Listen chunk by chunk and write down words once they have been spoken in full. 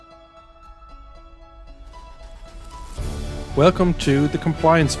Welcome to the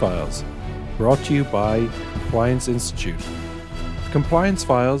Compliance Files, brought to you by Compliance Institute. The Compliance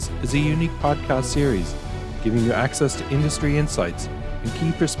Files is a unique podcast series giving you access to industry insights and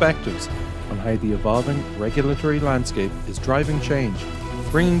key perspectives on how the evolving regulatory landscape is driving change,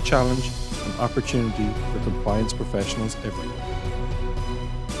 bringing challenge and opportunity for compliance professionals everywhere.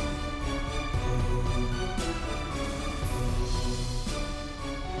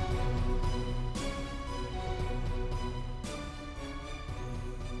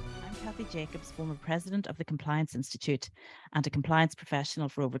 Jacobs, former president of the Compliance Institute and a compliance professional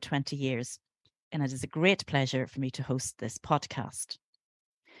for over 20 years, and it is a great pleasure for me to host this podcast.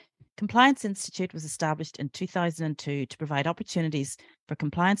 Compliance Institute was established in 2002 to provide opportunities for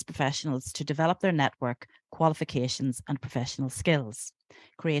compliance professionals to develop their network, qualifications, and professional skills,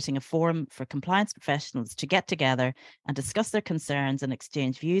 creating a forum for compliance professionals to get together and discuss their concerns and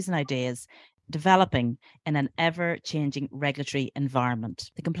exchange views and ideas, developing in an ever-changing regulatory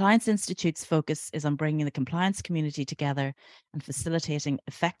environment. The Compliance Institute's focus is on bringing the compliance community together and facilitating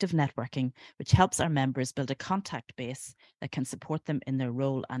effective networking, which helps our members build a contact base that can support them in their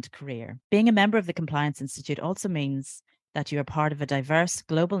role and career. Being a member of the Compliance Institute also means that you are part of a diverse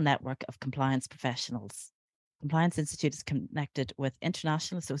global network of compliance professionals. Compliance Institute is connected with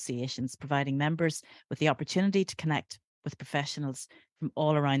international associations, providing members with the opportunity to connect with professionals from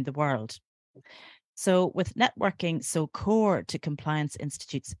all around the world. So with networking so core to Compliance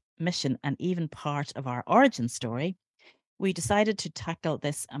Institute's mission and even part of our origin story, we decided to tackle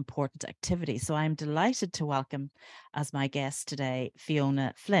this important activity. So I'm delighted to welcome as my guest today,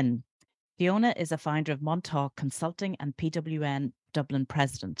 Fiona Flynn. Fiona is a founder of Montauk Consulting and PWN Dublin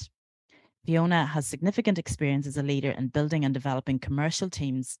President. Fiona has significant experience as a leader in building and developing commercial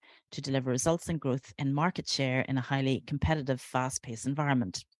teams to deliver results and growth in market share in a highly competitive, fast-paced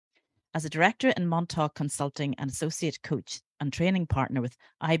environment. As a director in Montauk Consulting and associate coach and training partner with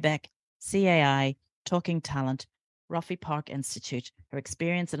IBEC, CAI, Talking Talent, Roffey Park Institute, her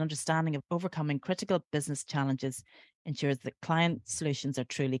experience and understanding of overcoming critical business challenges ensures that client solutions are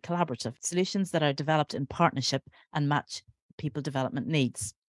truly collaborative, solutions that are developed in partnership and match people development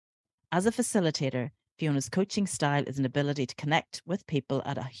needs. As a facilitator, Fiona's coaching style is an ability to connect with people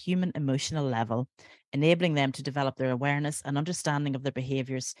at a human emotional level, enabling them to develop their awareness and understanding of their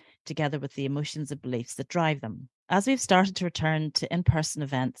behaviours together with the emotions and beliefs that drive them. As we've started to return to in-person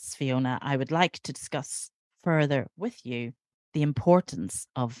events, Fiona, I would like to discuss further with you the importance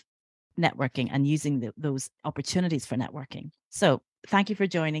of networking and using those opportunities for networking. So thank you for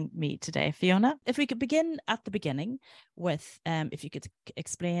joining me today, Fiona. If we could begin at the beginning with, if you could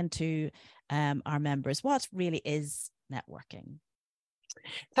explain to our members what really is networking.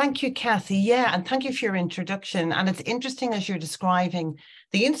 Thank you, Kathy. Yeah, and thank you for your introduction. And it's interesting as you're describing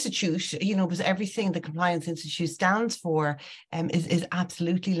the Institute, because everything the Compliance Institute stands for is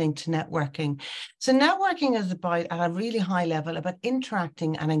absolutely linked to networking. So networking is about, at a really high level, about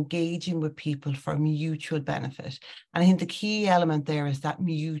interacting and engaging with people for mutual benefit. And I think the key element there is that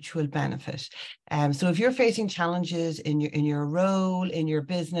mutual benefit. So if you're facing challenges in your role, in your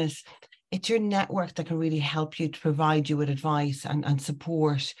business, it's your network that can really help you to provide you with advice and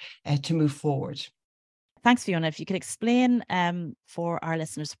support to move forward. Thanks, Fiona. If you could explain for our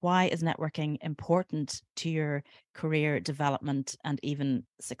listeners, why is networking important to your career development and even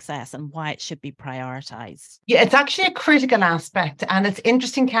success, and why it should be prioritized? Yeah, it's actually a critical aspect. And it's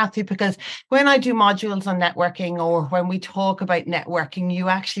interesting, Kathy, because when I do modules on networking or when we talk about networking, you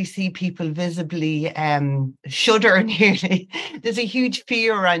actually see people visibly shudder nearly. There's a huge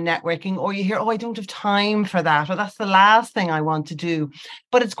fear around networking, or you hear, oh, I don't have time for that, or that's the last thing I want to do.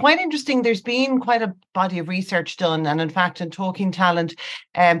 But it's quite interesting. There's been quite a body of research done. And in fact, in Talking Talent,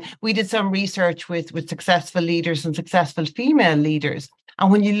 we did some research with successful leaders and successful female leaders.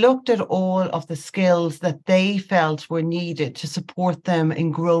 And when you looked at all of the skills that they felt were needed to support them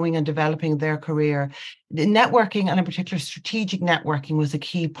in growing and developing their career, the networking, and in particular strategic networking, was a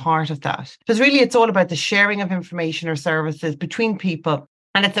key part of that. Because really it's all about the sharing of information or services between people.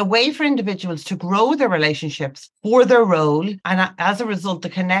 And it's a way for individuals to grow their relationships for their role. And as a result, the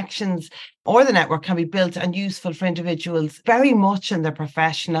connections or the network can be built and useful for individuals very much in their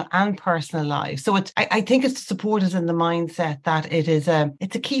professional and personal lives. So I think it's to support us in the mindset that it's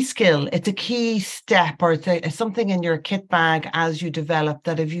a key skill, it's a key step, or it's something in your kit bag as you develop,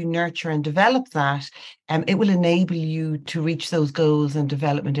 that if you nurture and develop that, it will enable you to reach those goals and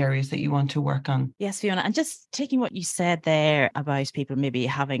development areas that you want to work on. Yes, Fiona, and just taking what you said there about people maybe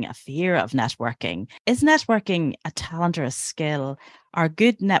having a fear of networking, is networking a talent or a skill, Are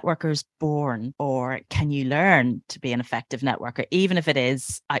good networkers born, or can you learn to be an effective networker, even if it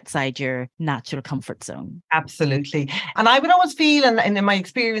is outside your natural comfort zone? Absolutely. And I would always feel, and in my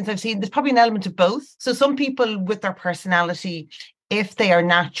experience, I've seen there's probably an element of both. So some people with their personality, if they are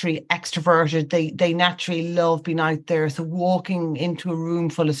naturally extroverted, they naturally love being out there. So walking into a room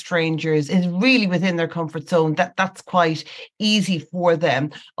full of strangers is really within their comfort zone. That's quite easy for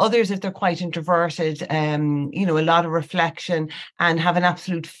them. Others, if they're quite introverted, a lot of reflection and have an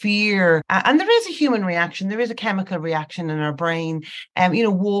absolute fear. And there is a human reaction. There is a chemical reaction in our brain,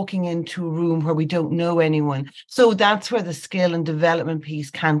 walking into a room where we don't know anyone. So that's where the skill and development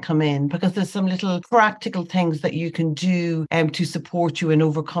piece can come in, because there's some little practical things that you can do to support you in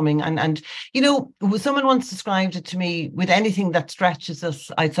overcoming. And someone once described it to me, with anything that stretches us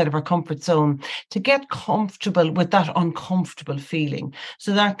outside of our comfort zone, to get comfortable with that uncomfortable feeling.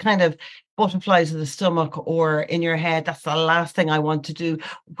 So that kind of butterflies in the stomach or in your head, that's the last thing I want to do.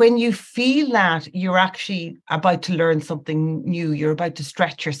 When you feel that, you're actually about to learn something new, you're about to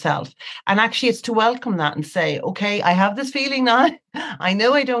stretch yourself. And actually it's to welcome that and say, okay, I have this feeling now. I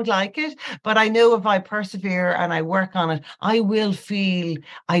know I don't like it, but I know if I persevere and I work on it, I will feel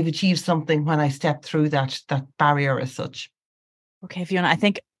I've achieved something when I step through that barrier as such. Okay, Fiona, I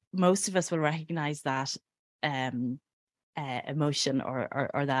think most of us will recognize that emotion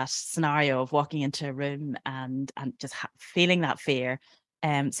or that scenario of walking into a room and just feeling that fear.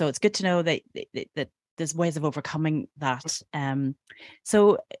 So it's good to know that there's ways of overcoming that.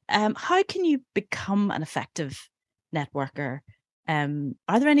 So how can you become an effective networker?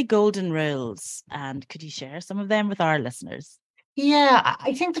 Are there any golden rules, and could you share some of them with our listeners? Yeah,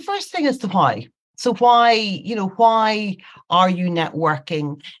 I think the first thing is the why. So why are you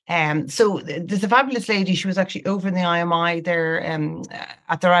networking? So there's a fabulous lady, she was actually over in the IMI there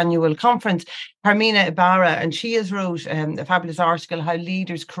at their annual conference, Hermina Ibarra, and she has wrote a fabulous article, How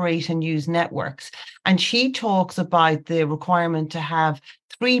Leaders Create and Use Networks. And she talks about the requirement to have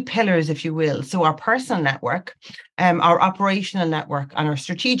 3 pillars, if you will. So our personal network, our operational network, and our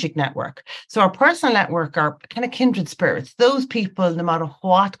strategic network. So our personal network are kind of kindred spirits. Those people, no matter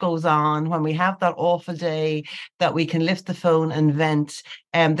what goes on, when we have that awful day, that we can lift the phone and vent,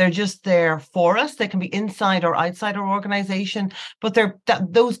 they're just there for us. They can be inside or outside our organization, but they're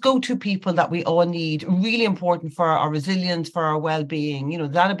those go-to people that we all need, really important for our resilience, for our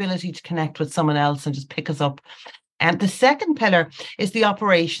well-being, that ability to connect with someone else and just pick us up. And the second pillar is the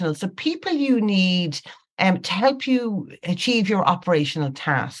operational. So people you need to help you achieve your operational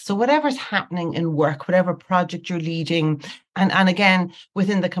tasks. So whatever's happening in work, whatever project you're leading, and again,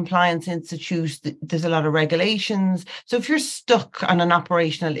 within the Compliance Institute, there's a lot of regulations. So if you're stuck on an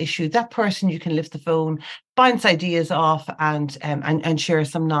operational issue, that person you can lift the phone, bounce ideas off, and share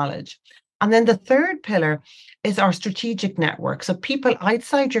some knowledge. And then the third pillar is our strategic network. So people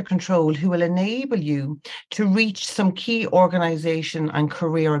outside your control who will enable you to reach some key organization and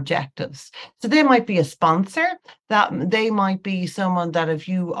career objectives. So they might be a sponsor, that they might be someone that if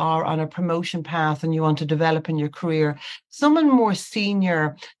you are on a promotion path and you want to develop in your career, someone more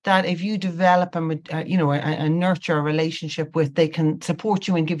senior that if you develop and nurture a relationship with, they can support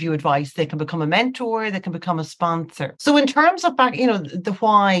you and give you advice. They can become a mentor, they can become a sponsor. So in terms of the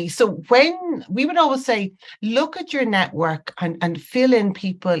why, so when we would always say, look at your network and fill in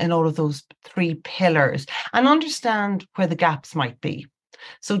people in all of those 3 pillars and understand where the gaps might be.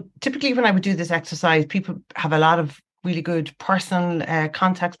 So typically when I would do this exercise, people have a lot of really good personal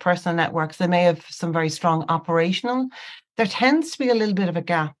contacts, personal networks. They may have some very strong operational. There tends to be a little bit of a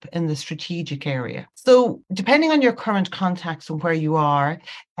gap in the strategic area. So depending on your current contacts and where you are,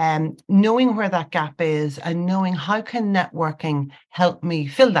 knowing where that gap is and knowing how can networking help me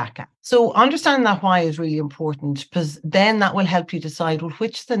fill that gap. So understanding that why is really important, because then that will help you decide, well,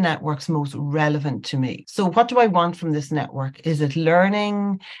 which of the network's most relevant to me. So what do I want from this network? Is it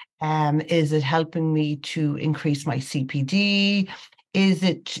learning? Is it helping me to increase my CPD? Is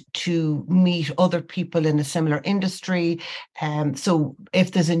it to meet other people in a similar industry? So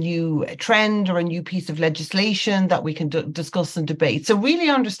if there's a new trend or a new piece of legislation that we can discuss and debate. So really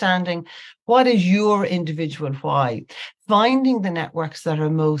understanding what is your individual why, finding the networks that are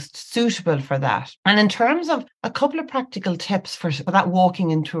most suitable for that. And in terms of a couple of practical tips for that walking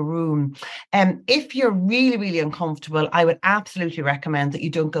into a room, if you're really, really uncomfortable, I would absolutely recommend that you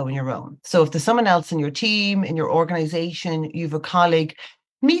don't go on your own. So if there's someone else in your team, in your organization, you've a colleague,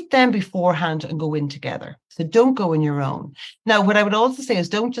 meet them beforehand and go in together. So don't go on your own. Now, what I would also say is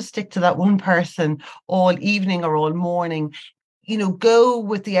don't just stick to that one person all evening or all morning. Go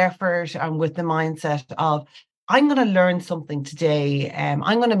with the effort and with the mindset of, I'm going to learn something today.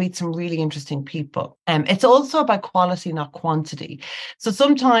 I'm going to meet some really interesting people. It's also about quality, not quantity. So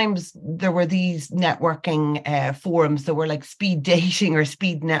sometimes there were these networking forums that were like speed dating or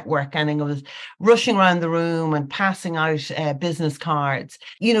speed networking, and it was rushing around the room and passing out business cards.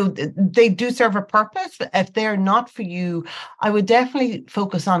 They do serve a purpose, but if they're not for you, I would definitely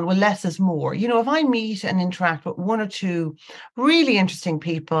focus on, well, less is more. If I meet and interact with one or two really interesting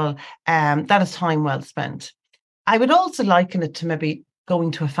people, that is time well spent. I would also liken it to maybe going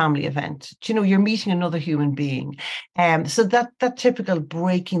to a family event. You're meeting another human being. So that typical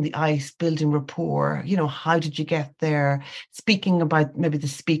breaking the ice, building rapport, how did you get there? Speaking about maybe the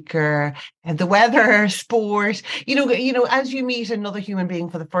speaker and the weather, sport, as you meet another human being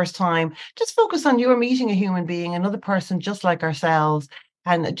for the first time, just focus on you're meeting a human being, another person just like ourselves.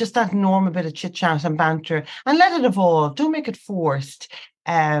 And just that normal bit of chit chat and banter, and let it evolve. Don't make it forced.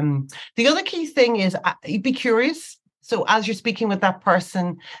 The other key thing is be curious. So as you're speaking with that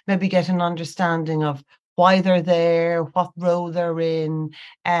person, maybe get an understanding of why they're there, what role they're in.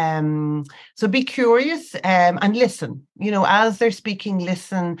 So be curious and listen. As they're speaking,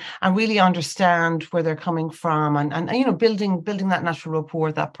 listen and really understand where they're coming from, and building that natural rapport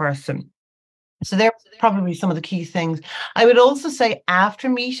with that person. So they're probably some of the key things. I would also say after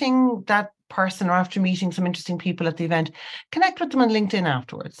meeting that person or after meeting some interesting people at the event, connect with them on LinkedIn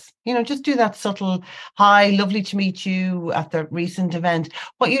afterwards. Just do that subtle, hi, lovely to meet you at the recent event.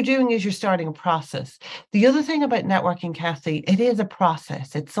 What you're doing is you're starting a process. The other thing about networking, Kathy, it is a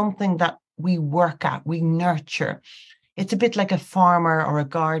process. It's something that we work at, we nurture. It's a bit like a farmer or a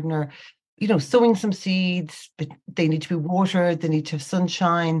gardener, sowing some seeds, but they need to be watered, they need to have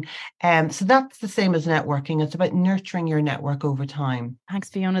sunshine. So that's the same as networking. It's about nurturing your network over time. Thanks,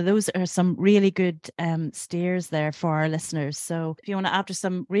 Fiona. Those are some really good steers there for our listeners. So, Fiona, after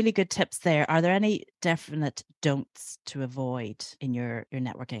some really good tips there, are there any definite don'ts to avoid in your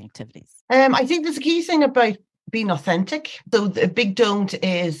networking activities? I think there's a key thing about being authentic. So the big don't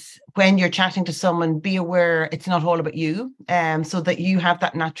is when you're chatting to someone, be aware it's not all about you. So that you have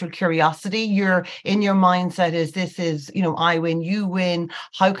that natural curiosity. You're in your mindset is this is, I win, you win.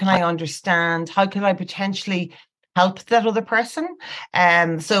 How can I understand? How can I potentially help that other person?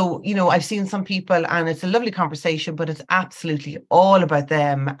 So, I've seen some people and it's a lovely conversation, but it's absolutely all about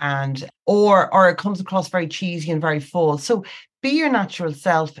them, and or it comes across very cheesy and very false. So be your natural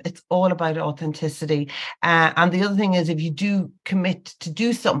self. It's all about authenticity. And the other thing is, if you do commit to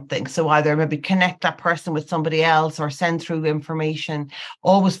do something, so either maybe connect that person with somebody else or send through information,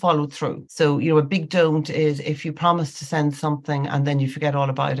 always follow through. So, a big don't is if you promise to send something and then you forget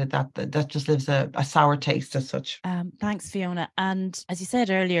all about it, that just leaves a sour taste as such. Thanks, Fiona. And as you said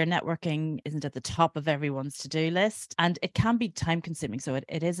earlier, networking isn't at the top of everyone's to-do list, and it can be time consuming. So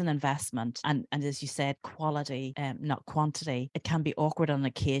it is an investment. And as you said, quality, not quantity. It can be awkward on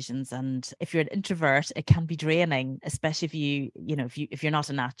occasions, and if you're an introvert, it can be draining, especially if you're not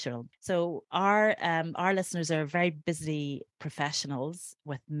a natural. So our listeners are very busy professionals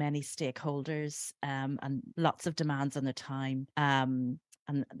with many stakeholders and lots of demands on their time. And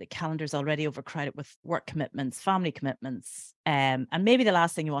the calendar's already overcrowded with work commitments, family commitments. And maybe the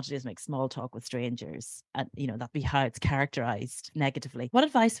last thing you want to do is make small talk with strangers. And, that'd be how it's characterized negatively. What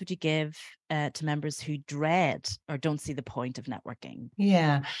advice would you give to members who dread or don't see the point of networking?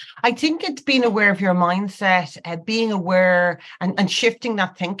 Yeah, I think it's being aware of your mindset, being aware and shifting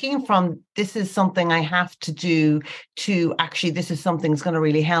that thinking from this is something I have to do to actually this is something that's going to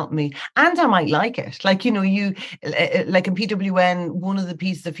really help me. And I might like it. Like, you like in PWN, one of the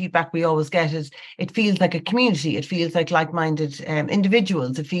pieces of feedback we always get is it feels like a community. It feels like-minded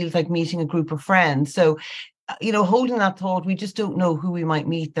individuals. It feels like meeting a group of friends. So holding that thought, we just don't know who we might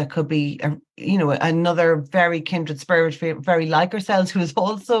meet that could be, another very kindred spirit, very like ourselves, who is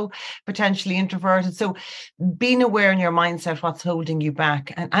also potentially introverted. So being aware in your mindset, what's holding you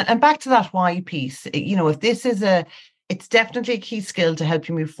back, and back to that why piece, if this is it's definitely a key skill to help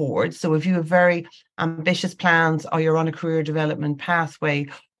you move forward. So if you have very ambitious plans or you're on a career development pathway,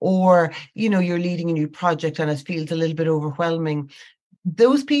 or, you're leading a new project and it feels a little bit overwhelming,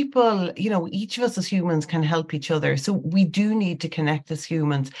 those people, each of us as humans can help each other. So we do need to connect as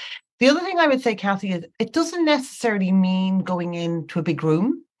humans. The other thing I would say, Kathy, is it doesn't necessarily mean going into a big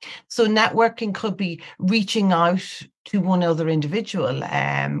room. So networking could be reaching out to one other individual,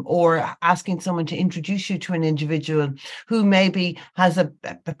 or asking someone to introduce you to an individual who maybe has a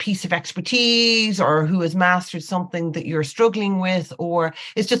piece of expertise, or who has mastered something that you're struggling with, or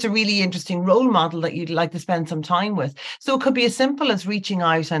it's just a really interesting role model that you'd like to spend some time with. So it could be as simple as reaching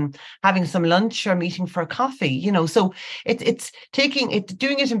out and having some lunch or meeting for a coffee, so it's doing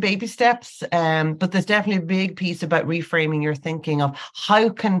it in baby steps, but there's definitely a big piece about reframing your thinking of how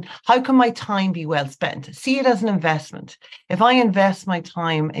can my time be well spent. See it as an investment. If I invest my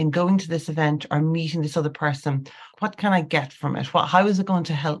time in going to this event or meeting this other person, what can I get from it? How is it going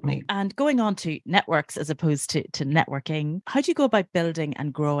to help me? And going on to networks as opposed to networking, how do you go about building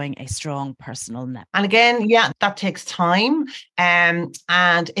and growing a strong personal network? And again, that takes time, and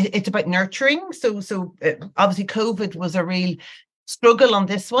it's about nurturing. So obviously COVID was a real struggle on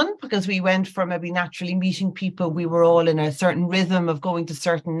this one, because we went from maybe naturally meeting people. We were all in a certain rhythm of going to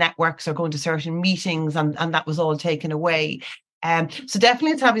certain networks or going to certain meetings, and that was all taken away. So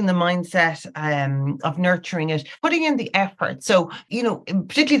definitely it's having the mindset of nurturing it, putting in the effort. So,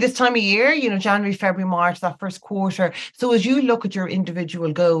 particularly this time of year, January, February, March, that first quarter. So as you look at your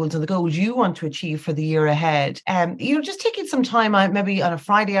individual goals and the goals you want to achieve for the year ahead, just taking some time out, maybe on a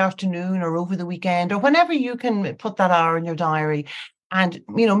Friday afternoon or over the weekend, or whenever you can put that hour in your diary, and,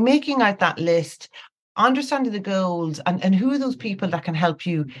 making out that list, understanding the goals, and who are those people that can help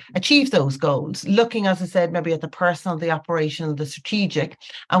you achieve those goals. Looking, as I said, maybe at the personal, the operational, the strategic.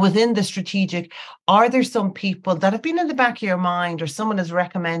 And within the strategic, are there some people that have been in the back of your mind, or someone has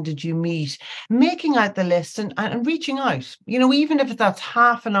recommended you meet? Making out the list and reaching out, even if that's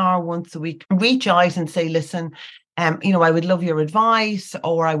half an hour once a week, reach out and say, listen, I would love your advice,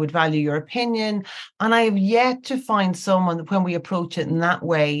 or I would value your opinion. And I have yet to find someone that, when we approach it in that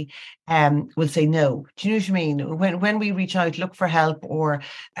way, will say no. Do you know what I mean? When we reach out, look for help, or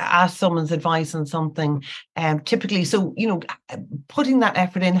ask someone's advice on something, typically, so, putting that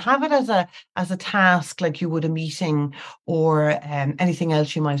effort in, have it as a task, like you would a meeting, or anything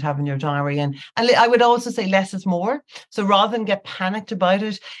else you might have in your diary. And I would also say less is more. So rather than get panicked about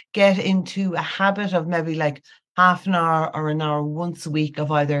it, get into a habit of maybe like half an hour or an hour once a week of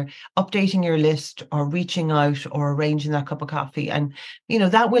either updating your list or reaching out or arranging that cup of coffee. And,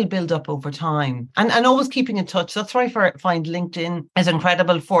 that will build up over time, and always keeping in touch. That's why I find LinkedIn is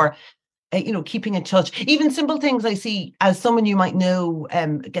incredible for, keeping in touch. Even simple things I see, as someone you might know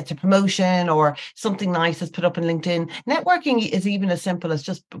gets a promotion or something nice is put up on LinkedIn. Networking is even as simple as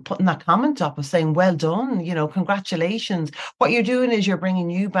just putting that comment up of saying, well done, congratulations. What you're doing is you're bringing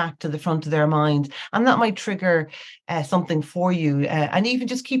you back to the front of their mind, and that might trigger something for you. And even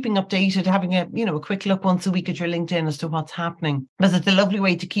just keeping updated, having a quick look once a week at your LinkedIn as to what's happening, because it's a lovely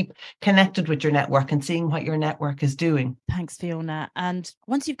way to keep connected with your network and seeing what your network is doing. Thanks, Fiona. And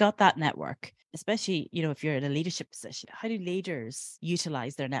once you've got that network, especially, if you're in a leadership position, how do leaders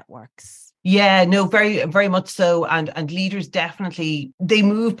utilize their networks? Yeah, no, very, very much so. And leaders definitely, they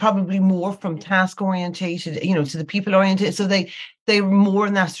move probably more from task orientated, to the people oriented. So they're more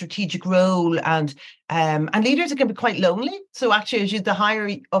in that strategic role, and leaders, it can be quite lonely. So actually, the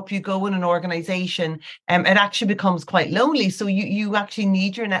higher up you go in an organization, it actually becomes quite lonely. So you actually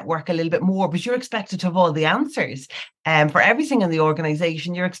need your network a little bit more, but you're expected to have all the answers for everything in the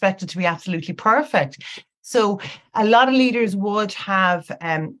organization. You're expected to be absolutely perfect. So a lot of leaders would have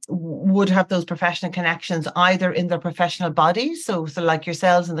those professional connections either in their professional bodies, so like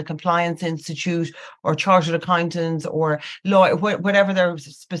yourselves in the Compliance Institute, or chartered accountants, or lawyer, whatever their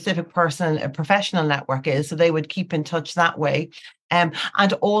specific professional network is. So they would keep in touch that way. And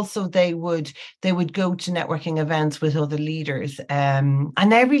also they would go to networking events with other leaders. And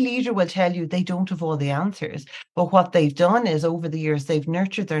every leader will tell you they don't have all the answers. But what they've done is, over the years, they've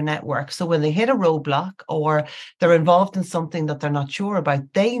nurtured their network. So when they hit a roadblock, or they're involved in something that they're not sure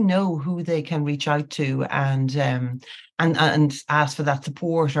about, they know who they can reach out to and ask for that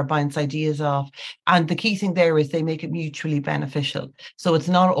support or bounce ideas off. And the key thing there is they make it mutually beneficial. So it's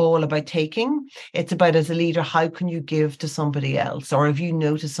not all about taking. It's about, as a leader, how can you give to somebody else? Or if you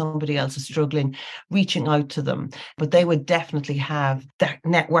notice somebody else is struggling, reaching out to them. But they would definitely have that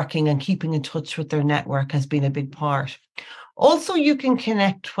networking, and keeping in touch with their network has been a big part. Also, you can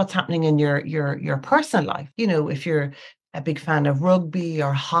connect what's happening in your personal life. If you're a big fan of rugby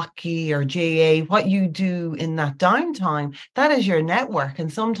or hockey or GAA, what you do in that downtime, that is your network.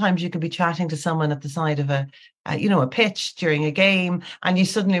 And sometimes you could be chatting to someone at the side of a pitch during a game, and you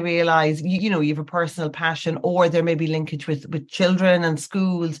suddenly realize, you have a personal passion, or there may be linkage with children and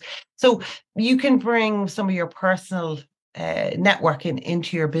schools. So you can bring some of your personal networking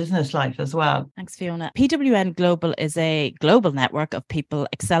into your business life as well. Thanks, Fiona. PWN Global is a global network of people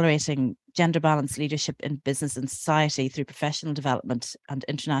accelerating gender balanced leadership in business and society through professional development and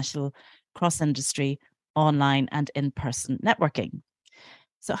international cross-industry, online and in-person networking.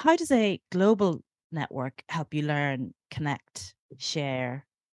 So how does a global network help you learn, connect, share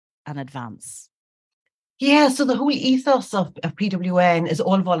and advance? Yeah, so the whole ethos of PWN is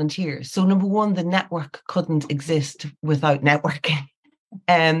all volunteers. So number one, the network couldn't exist without networking.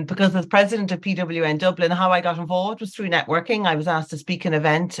 Because as president of PWN Dublin, how I got involved was through networking. I was asked to speak an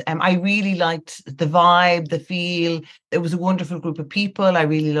event. I really liked the vibe, the feel. It was a wonderful group of people. I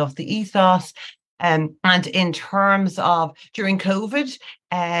really loved the ethos. And in terms of during COVID,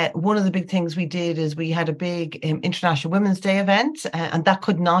 one of the big things we did is we had a big International Women's Day event, and that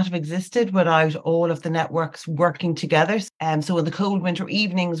could not have existed without all of the networks working together. So in the cold winter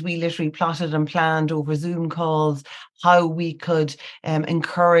evenings, we literally plotted and planned over Zoom calls how we could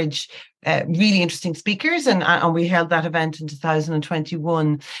encourage really interesting speakers, and we held that event in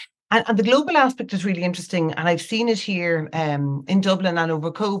 2021. And the global aspect is really interesting. And I've seen it here in Dublin and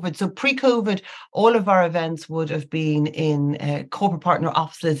over COVID. So pre-COVID, all of our events would have been in corporate partner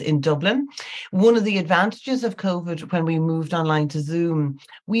offices in Dublin. One of the advantages of COVID, when we moved online to Zoom,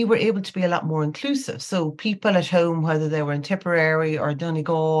 we were able to be a lot more inclusive. So people at home, whether they were in Tipperary or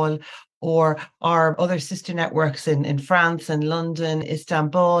Donegal, or our other sister networks in France and London,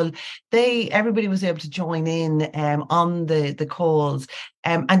 Istanbul, everybody was able to join in on the calls.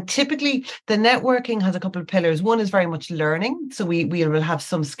 And typically the networking has a couple of pillars. One is very much learning. So we will have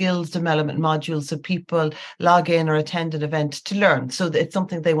some skills development modules so people log in or attend an event to learn. So it's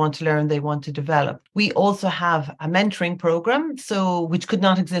something they want to learn, they want to develop. We also have a mentoring program, which could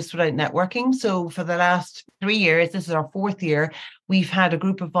not exist without networking. So for the last 3 years, this is our 4th year, we've had a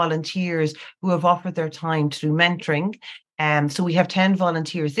group of volunteers who have offered their time to do mentoring. So we have 10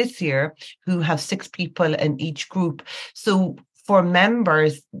 volunteers this year who have 6 people in each group. So for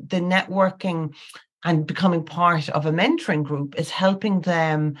members, the networking and becoming part of a mentoring group is helping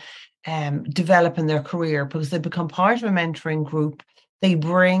them develop in their career, because they become part of a mentoring group. They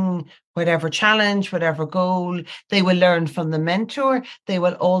bring whatever challenge, whatever goal. They will learn from the mentor. They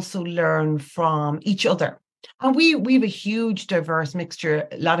will also learn from each other. And we have a huge diverse mixture,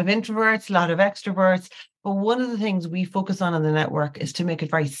 a lot of introverts, a lot of extroverts. But one of the things we focus on in the network is to make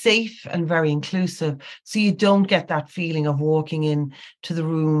it very safe and very inclusive. So you don't get that feeling of walking in to the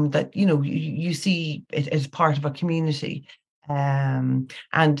room that, you see it as part of a community. And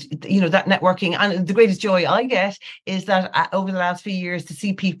that networking, and the greatest joy I get is that over the last few years to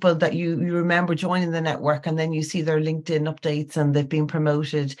see people that you remember joining the network, and then you see their LinkedIn updates and they've been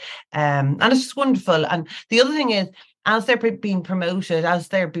promoted, and it's just wonderful. And the other thing is, as they're being promoted, as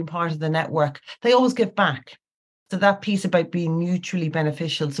they're being part of the network, they always give back. So that piece about being mutually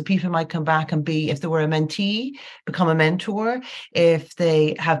beneficial. So people might come back and if they were a mentee, become a mentor. If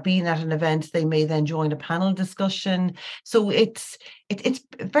they have been at an event, they may then join a panel discussion. So it's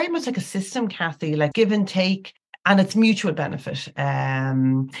very much like a system, Kathy, like give and take, and it's mutual benefit.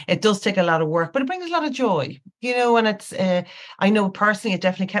 It does take a lot of work, but it brings a lot of joy, and it's, I know personally, it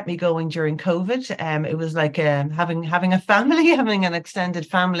definitely kept me going during COVID. It was like having a family, having an extended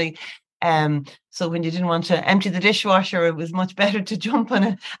family. So when you didn't want to empty the dishwasher, it was much better to jump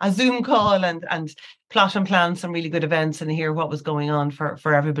on a Zoom call and plot and plan some really good events and hear what was going on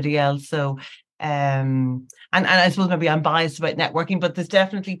for everybody else. So, and I suppose maybe I'm biased about networking, but there's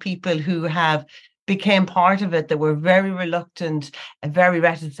definitely people who became part of it that were very reluctant and very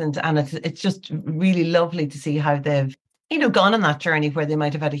reticent. And it's just really lovely to see how they've, gone on that journey where they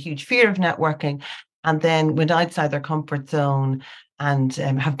might have had a huge fear of networking and then went outside their comfort zone and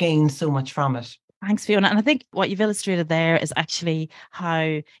have gained so much from it. Thanks, Fiona. And I think what you've illustrated there is actually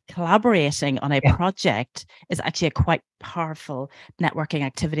how collaborating on a project is actually a quite powerful networking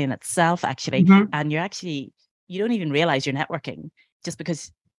activity in itself, actually. Mm-hmm. And you don't even realize you're networking just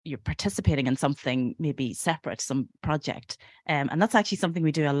because you're participating in something maybe separate, some project. And that's actually something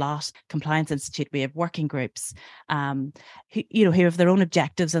we do a lot. Compliance Institute, we have working groups who have their own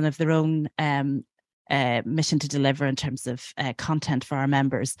objectives and have their own mission to deliver in terms of content for our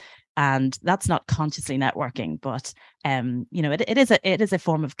members. And that's not consciously networking, but it is a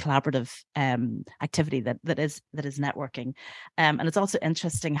form of collaborative activity that is networking. And it's also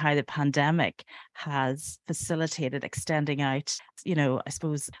interesting how the pandemic has facilitated extending out. I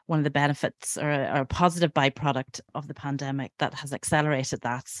suppose one of the benefits or a positive byproduct of the pandemic that has accelerated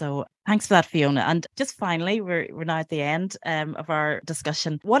that. So thanks for that, Fiona. And just finally, we're now at the end of our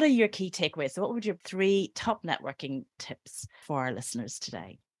discussion. What are your key takeaways? So what would your 3 top networking tips for our listeners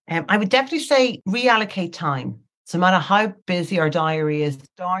today? I would definitely say reallocate time. So no matter how busy our diary is,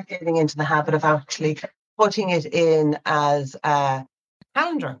 start getting into the habit of actually putting it in as a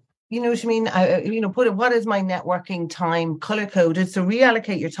calendar. You know what I mean? What is my networking time color coded? So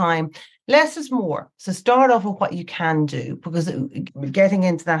reallocate your time. Less is more. So start off with what you can do, because getting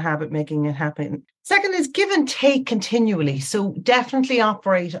into that habit, making it happen. Second is give and take continually. So definitely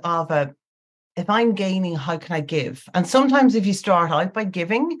operate of if I'm gaining, how can I give? And sometimes if you start out by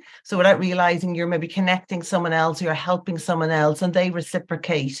giving, so without realizing you're maybe connecting someone else, you're helping someone else and they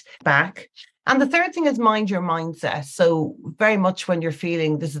reciprocate back. And the third thing is mind your mindset. So very much when you're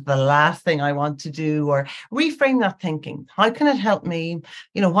feeling this is the last thing I want to do, or reframe that thinking. How can it help me?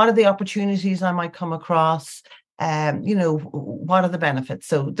 What are the opportunities I might come across? What are the benefits?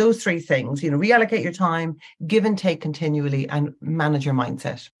 So those three things, reallocate your time, give and take continually, and manage your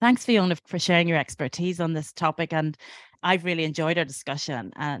mindset. Thanks, Fiona, for sharing your expertise on this topic. And I've really enjoyed our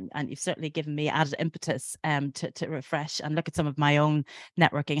discussion, and you've certainly given me added impetus to refresh and look at some of my own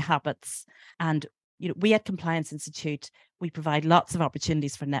networking habits. And we at Compliance Institute, we provide lots of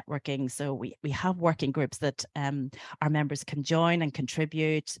opportunities for networking. So we have working groups that our members can join and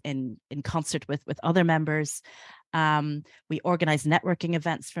contribute in concert with other members. We organize networking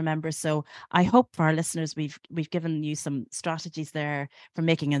events for members. So I hope for our listeners, we've given you some strategies there for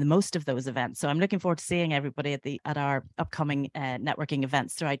making the most of those events. So I'm looking forward to seeing everybody at our upcoming networking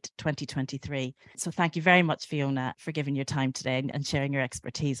events throughout 2023. So thank you very much, Fiona, for giving your time today and sharing your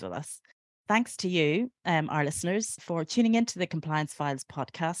expertise with us. Thanks to you, our listeners, for tuning into the Compliance Files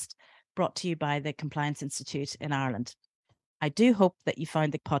podcast, brought to you by the Compliance Institute in Ireland. I do hope that you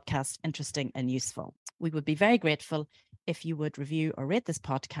found the podcast interesting and useful. We would be very grateful if you would review or rate this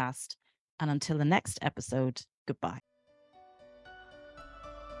podcast. And until the next episode, goodbye.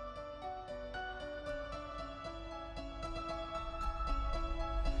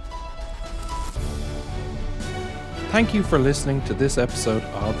 Thank you for listening to this episode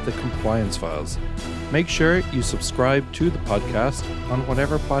of The Compliance Files. Make sure you subscribe to the podcast on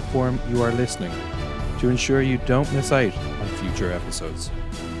whatever platform you are listening to ensure you don't miss out on future episodes.